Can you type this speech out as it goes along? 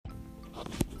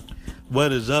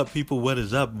What is up, people? What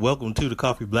is up? Welcome to the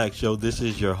Coffee Black Show. This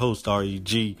is your host,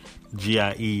 REGGIE,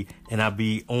 and I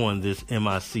be on this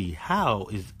MIC. How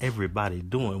is everybody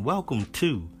doing? Welcome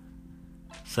to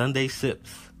Sunday Sips.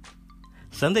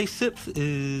 Sunday Sips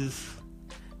is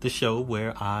the show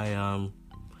where I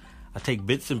take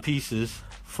bits and pieces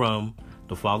from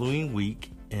the following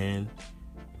week and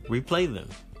replay them.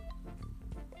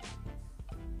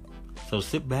 So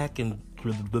sit back and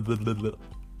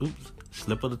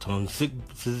slip of the tongue.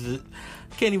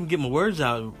 Can't even get my words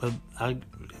out.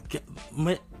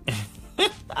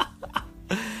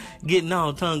 Getting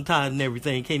all tongue tied and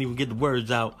everything. Can't even get the words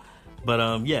out.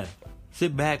 But yeah,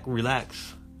 sit back,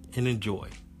 relax, and enjoy.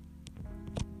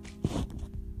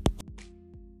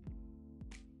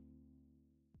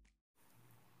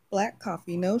 Black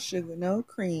coffee, no sugar, no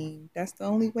cream. That's the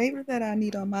only waiver that I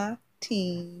need on my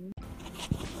team.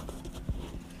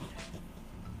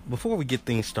 Before we get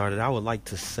things started, I would like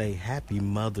to say Happy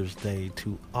Mother's Day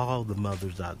to all the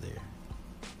mothers out there.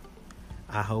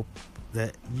 I hope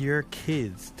that your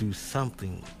kids do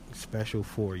something special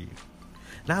for you.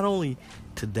 Not only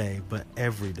today, but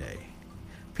every day.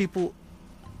 People,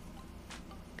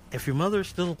 if your mother is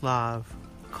still alive,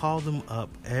 call them up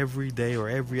every day or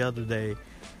every other day.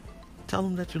 Tell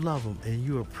them that you love them and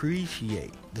you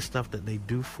appreciate the stuff that they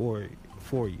do for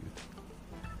you.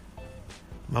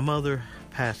 My mother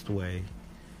passed away.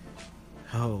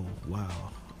 Oh,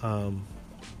 wow.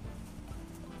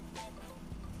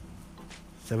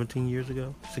 17 years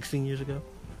ago? 16 years ago?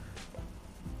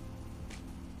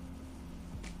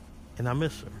 And I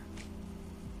miss her.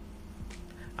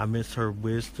 I miss her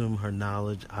wisdom, her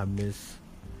knowledge. I miss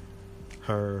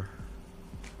her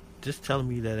just telling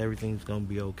me that everything's going to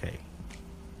be okay.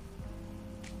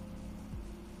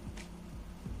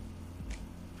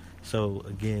 So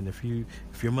again, if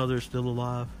your mother is still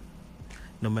alive,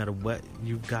 no matter what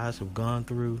you guys have gone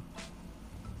through,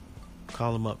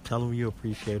 call them up, tell them you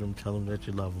appreciate them, tell them that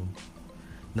you love them.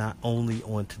 Not only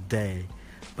on today,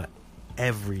 but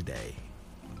every day.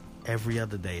 Every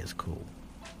other day is cool.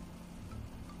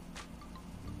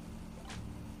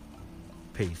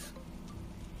 Peace.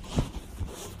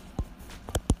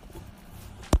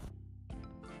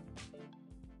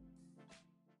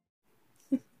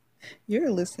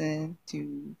 You're listening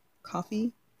to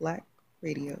Coffee Black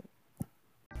Radio.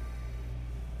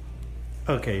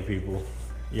 Okay, people.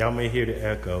 Y'all may hear the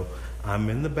echo. I'm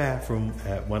in the bathroom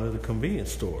at one of the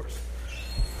convenience stores.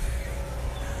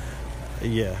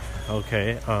 Yeah,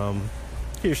 okay.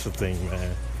 Here's the thing,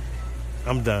 man.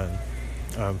 I'm done.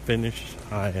 I'm finished.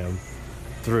 I am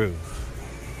through.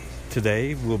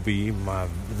 Today will be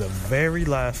the very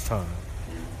last time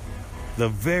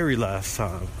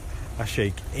I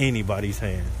shake anybody's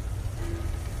hand.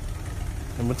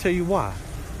 I'm gonna tell you why.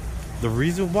 The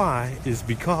reason why is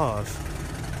because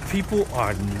people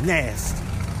are nasty.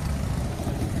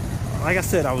 Like I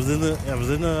said, I was in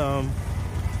the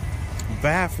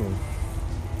bathroom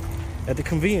at the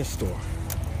convenience store.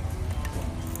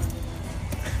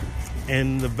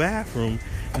 In the bathroom,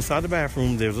 inside the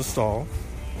bathroom, there's a stall,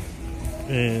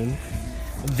 and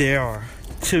there are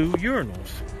 2 urinals.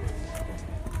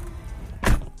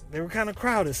 They were kind of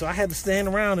crowded, so I had to stand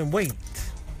around and wait.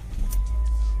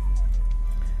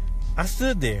 I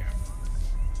stood there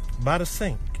by the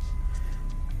sink.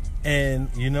 And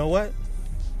you know what?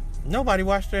 Nobody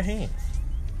washed their hands.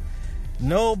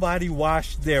 Nobody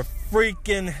washed their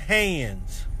freaking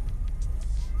hands.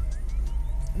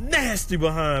 Nasty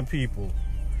behind people.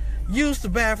 Used the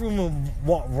bathroom and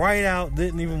walked right out,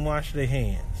 didn't even wash their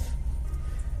hands.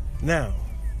 Now,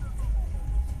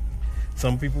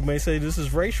 some people may say this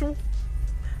is racial.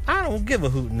 I don't give a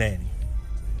hootenanny.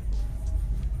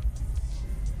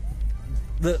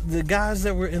 The guys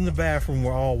that were in the bathroom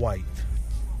were all white.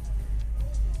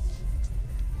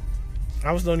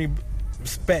 I was the only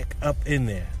speck up in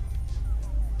there.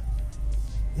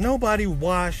 Nobody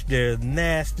washed their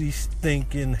nasty,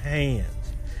 stinking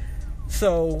hands.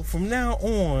 So from now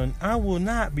on, I will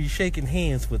not be shaking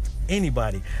hands with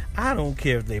anybody. I don't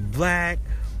care if they're black,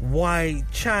 white,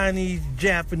 Chinese,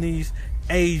 Japanese,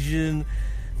 Asian.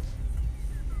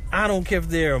 I don't care if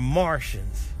they're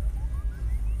Martians.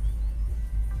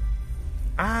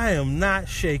 I am not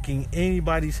shaking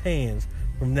anybody's hands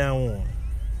from now on.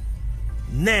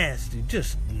 Nasty,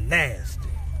 just nasty.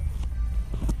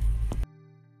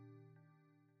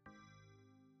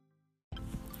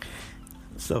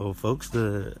 So, folks,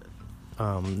 the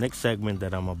next segment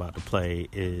that I'm about to play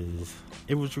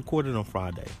it was recorded on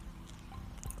Friday.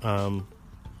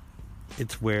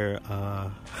 It's where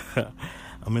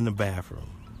I'm in the bathroom,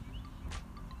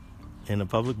 in a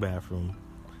public bathroom,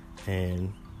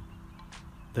 and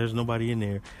there's nobody in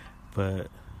there but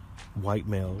white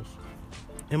males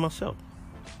and myself.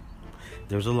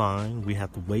 There's a line. We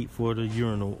have to wait for the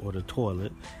urinal or the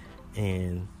toilet,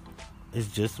 and it's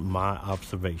just my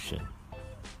observation.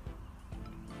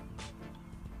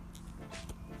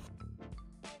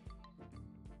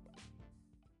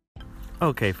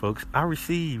 Okay, folks, I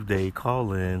received a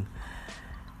call in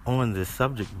on this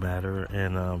subject matter,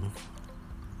 and I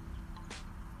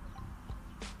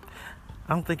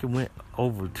don't think it went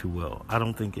over too well. I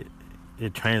don't think it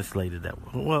translated that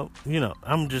well. Well,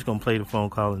 I'm just going to play the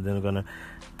phone call, and then I'm going to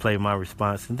play my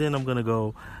response, and then I'm going to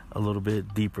go a little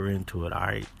bit deeper into it, all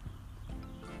right?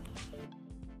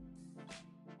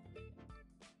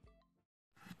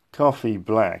 Coffee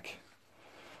Black.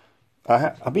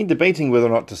 I've been debating whether or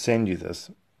not to send you this,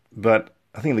 but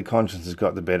I think the conscience has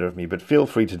got the better of me, but feel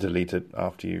free to delete it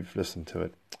after you've listened to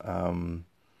it.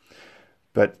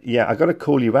 But yeah, I got to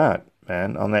call you out,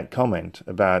 man, on that comment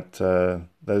about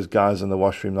those guys in the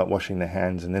washroom not washing their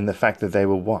hands, and then the fact that they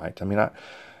were white. I mean,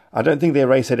 I don't think their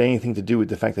race had anything to do with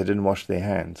the fact they didn't wash their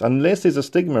hands, unless there's a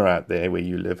stigma out there where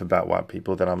you live about white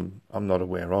people that I'm not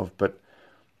aware of. But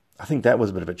I think that was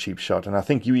a bit of a cheap shot, and I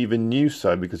think you even knew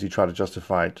so because you tried to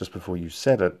justify it just before you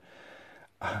said it.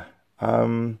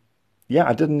 Yeah,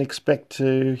 I didn't expect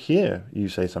to hear you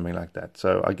say something like that.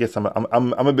 So I guess I'm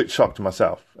a bit shocked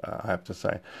myself. I have to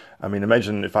say. I mean,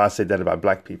 imagine if I said that about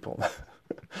black people.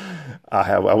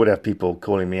 I would have people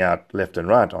calling me out left and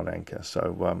right on Anchor.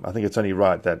 So I think it's only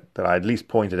right that I at least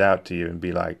point it out to you and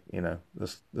be like,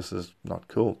 this is not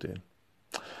cool, dude.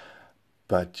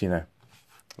 But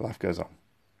life goes on.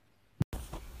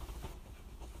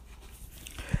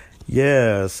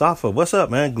 Yeah, Safa, what's up,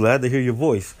 man? Glad to hear your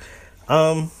voice.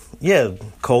 Yeah,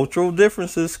 cultural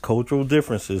differences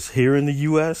here in the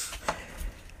U.S.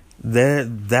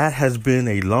 That has been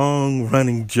a long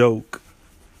running joke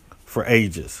for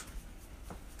ages,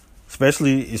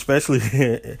 especially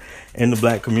in the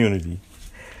black community.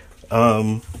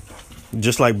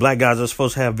 Just like black guys are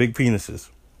supposed to have big penises.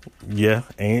 Yeah,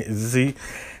 and see,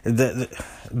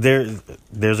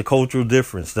 there's a cultural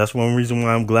difference. That's one reason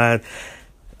why I'm glad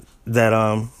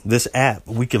that this app,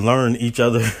 we can learn each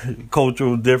other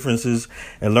cultural differences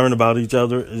and learn about each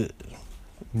other.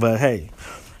 But hey,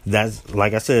 that's,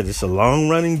 like I said, it's a long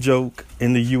running joke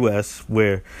in the US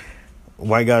where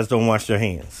white guys don't wash their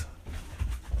hands.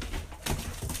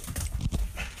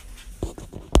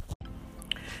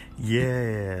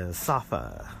 Yeah,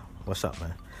 Safa, what's up,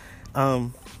 man?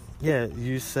 Yeah,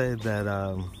 you said that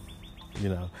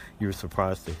you were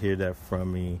surprised to hear that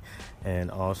from me, and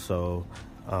also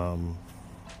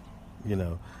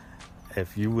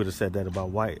if you would have said that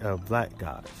about black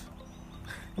guys.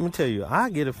 Let me tell you, I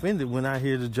get offended when I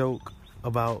hear the joke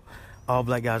about all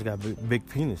black guys got big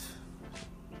penis,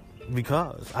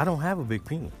 because I don't have a big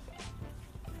penis.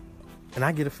 And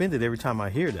I get offended every time I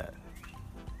hear that,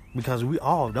 because we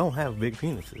all don't have big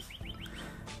penises.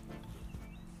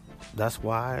 That's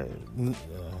why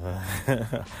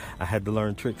I had to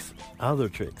learn other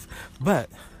tricks. But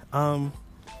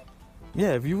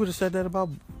yeah, if you would have said that about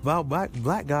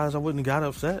black guys, I wouldn't have got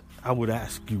upset. I would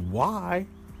ask you, why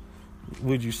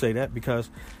would you say that? Because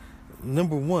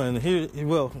number one, here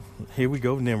we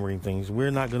go, numbering things.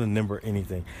 We're not going to number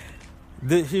anything.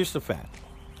 Here's the fact.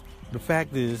 The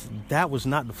fact is, that was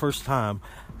not the first time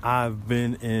I've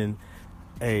been in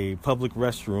a public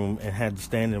restroom and had to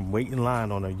stand and wait in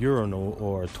line on a urinal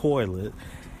or a toilet,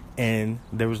 and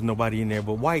there was nobody in there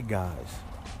but white guys.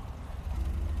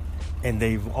 And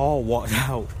they've all walked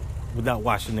out without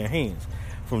washing their hands,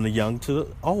 from the young to the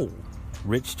old,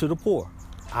 rich to the poor.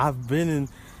 I've been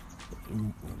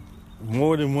in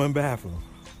more than one bathroom.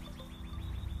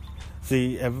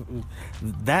 See,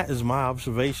 that is my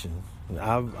observation.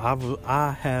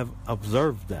 I have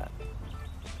observed that,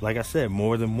 like I said,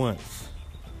 more than once.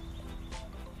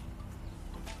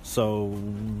 So,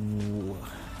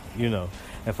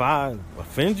 if I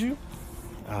offend you,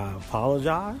 I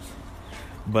apologize.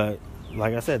 But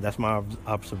like I said, that's my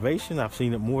observation. I've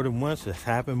seen it more than once. It's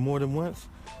happened more than once.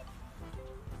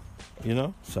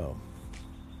 So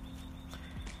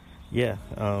yeah.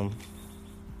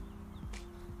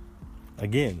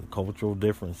 Again, cultural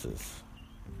differences.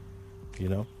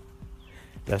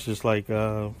 That's just like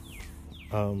I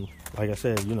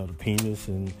said, the penis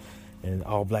and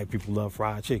all black people love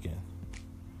fried chicken,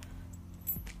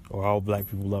 or all black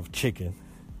people love chicken,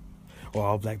 or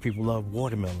all black people love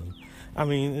watermelon. I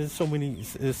mean, there's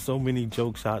so many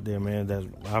jokes out there, man, that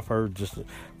I've heard, just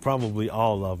probably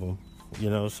all of them,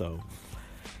 so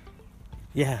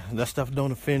yeah, that stuff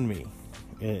don't offend me.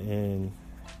 And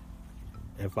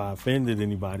if I offended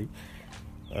anybody,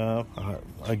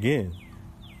 again,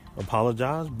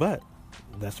 apologize, but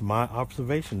that's my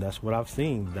observation. That's what I've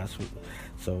seen.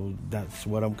 So that's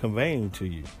what I'm conveying to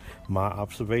you. My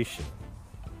observation.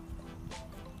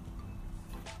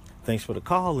 Thanks for the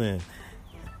call in.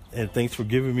 And thanks for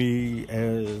giving me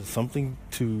something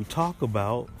to talk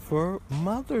about for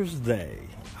Mother's Day.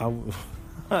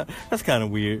 That's kind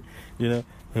of weird, you know.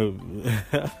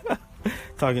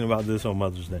 Talking about this on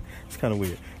Mother's Day. It's kind of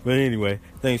weird. But anyway,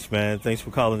 thanks, man. Thanks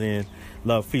for calling in.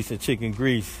 Love, peace, and chicken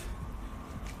grease.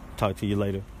 Talk to you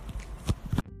later.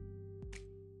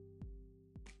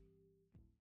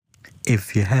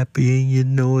 If you're happy and you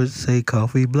know it, say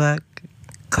coffee black.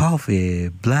 Coffee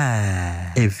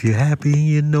black. If you're happy and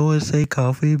you know it, say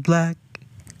coffee black.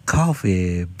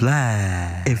 Coffee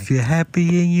black. If you're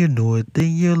happy and you know it,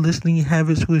 then your listening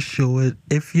habits will show it.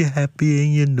 If you're happy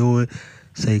and you know it,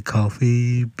 say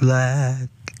coffee black.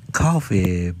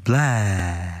 Coffee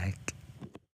black.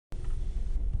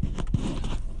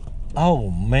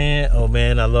 Oh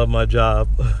man, I love my job.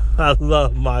 I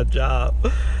love my job.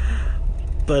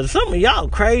 But some of y'all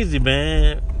crazy,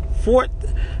 man.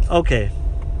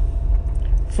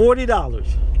 $40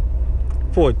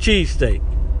 for a cheesesteak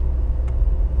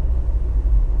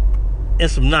and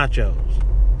some nachos.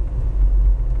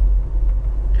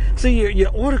 See,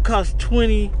 your order costs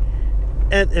 $20.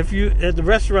 At the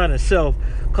restaurant itself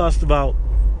costs about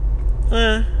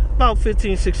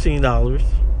 $15-$16.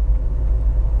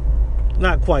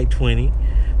 Not quite $20.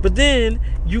 But then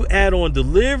you add on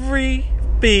delivery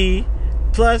fee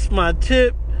plus my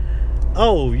tip.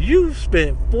 Oh, you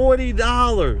spent $40.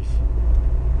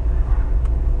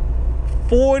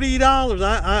 $40.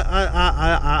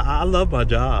 I love my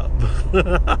job.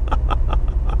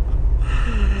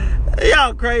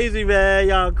 Y'all crazy, man.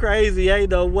 Y'all crazy.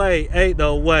 Ain't no way.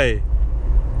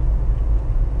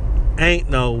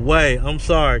 I'm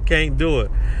sorry. Can't do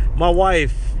it. My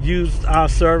wife used our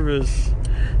service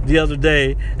the other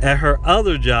day at her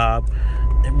other job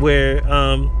where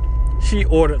she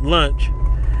ordered lunch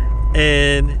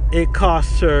and it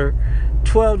cost her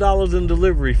 $12 in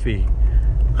delivery fee.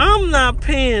 I'm not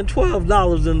paying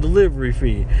 $12 in delivery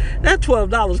fee. That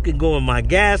 $12 can go in my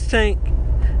gas tank,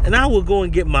 and I will go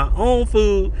and get my own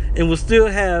food and will still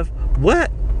have what?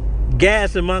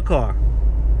 Gas in my car.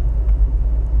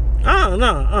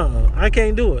 I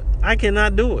can't do it. I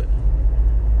cannot do it.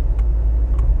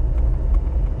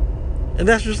 And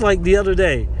that's just like the other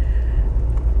day.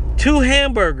 2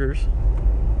 hamburgers,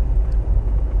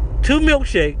 2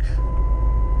 milkshakes,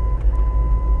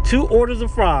 2 orders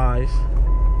of fries.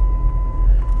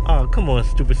 Oh, come on,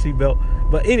 stupid seatbelt.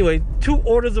 But anyway, 2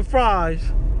 orders of fries.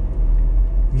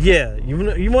 Yeah, you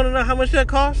want to know how much that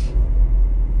costs?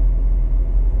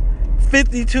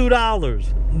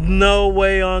 $52. No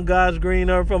way on God's green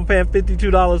earth I'm paying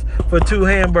 $52 for 2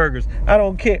 hamburgers. I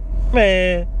don't care,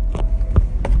 man.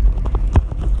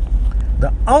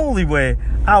 The only way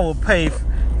I will pay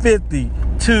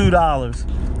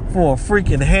 $52 for a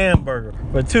freaking hamburger,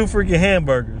 for 2 freaking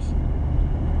hamburgers.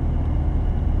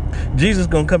 Jesus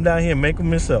gonna come down here and make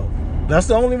them himself. That's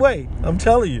the only way. I'm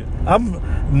telling you.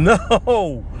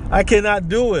 No, I cannot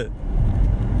do it.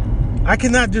 I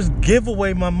cannot just give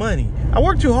away my money. I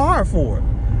work too hard for it.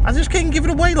 I just can't give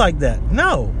it away like that.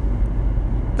 No.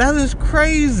 That is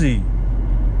crazy.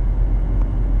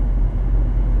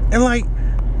 And like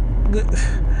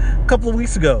a couple of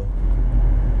weeks ago,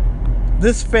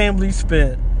 this family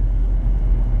spent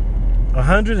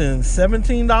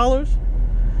 $117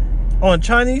 on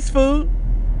Chinese food.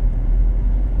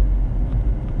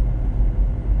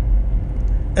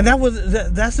 And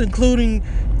that's including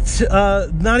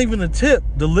not even a tip,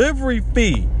 delivery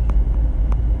fee.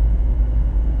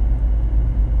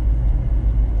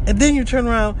 And then you turn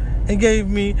around and gave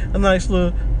me a nice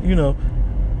little,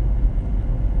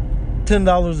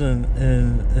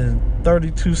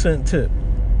 $10.32 tip.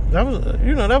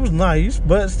 That was nice,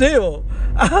 but still,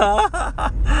 over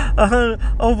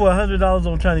 $100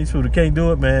 on Chinese food. I can't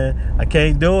do it, man. I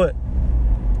can't do it.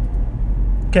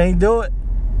 Can't do it.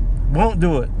 Won't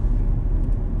do it.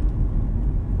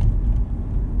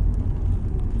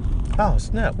 Oh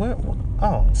snap!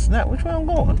 Oh snap! Which way I'm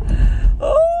going?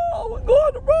 Oh, we're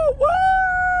going the wrong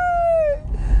way.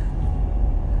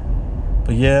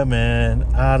 But yeah, man,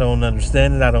 I don't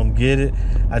understand it. I don't get it.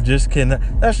 I just cannot.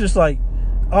 That's just like,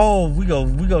 oh, we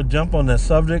go jump on that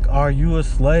subject. Are you a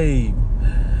slave?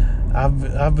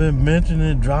 I've been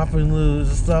mentioning, dropping little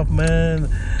stuff, man.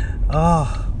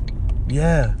 Oh,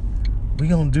 yeah. We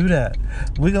gonna do that.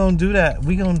 We gonna do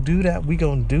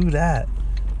that.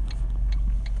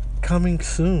 Coming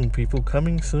soon, people.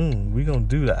 Coming soon. We gonna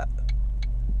do that.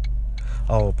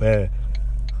 Oh, man.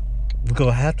 We're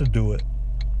gonna have to do it.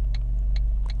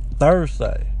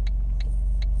 Thursday.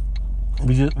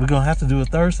 We're gonna have to do it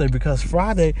Thursday because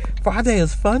Friday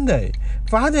is fun day.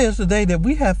 Friday is the day that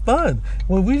we have fun.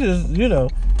 When we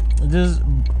just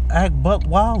act buck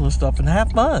wild and stuff and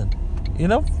have fun.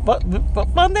 But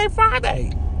fun day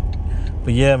Friday.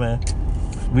 But yeah, man,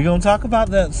 we're gonna talk about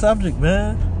that subject,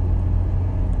 man.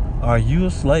 Are you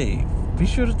a slave? Be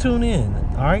sure to tune in,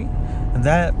 alright? And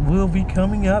that will be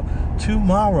coming up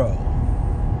tomorrow.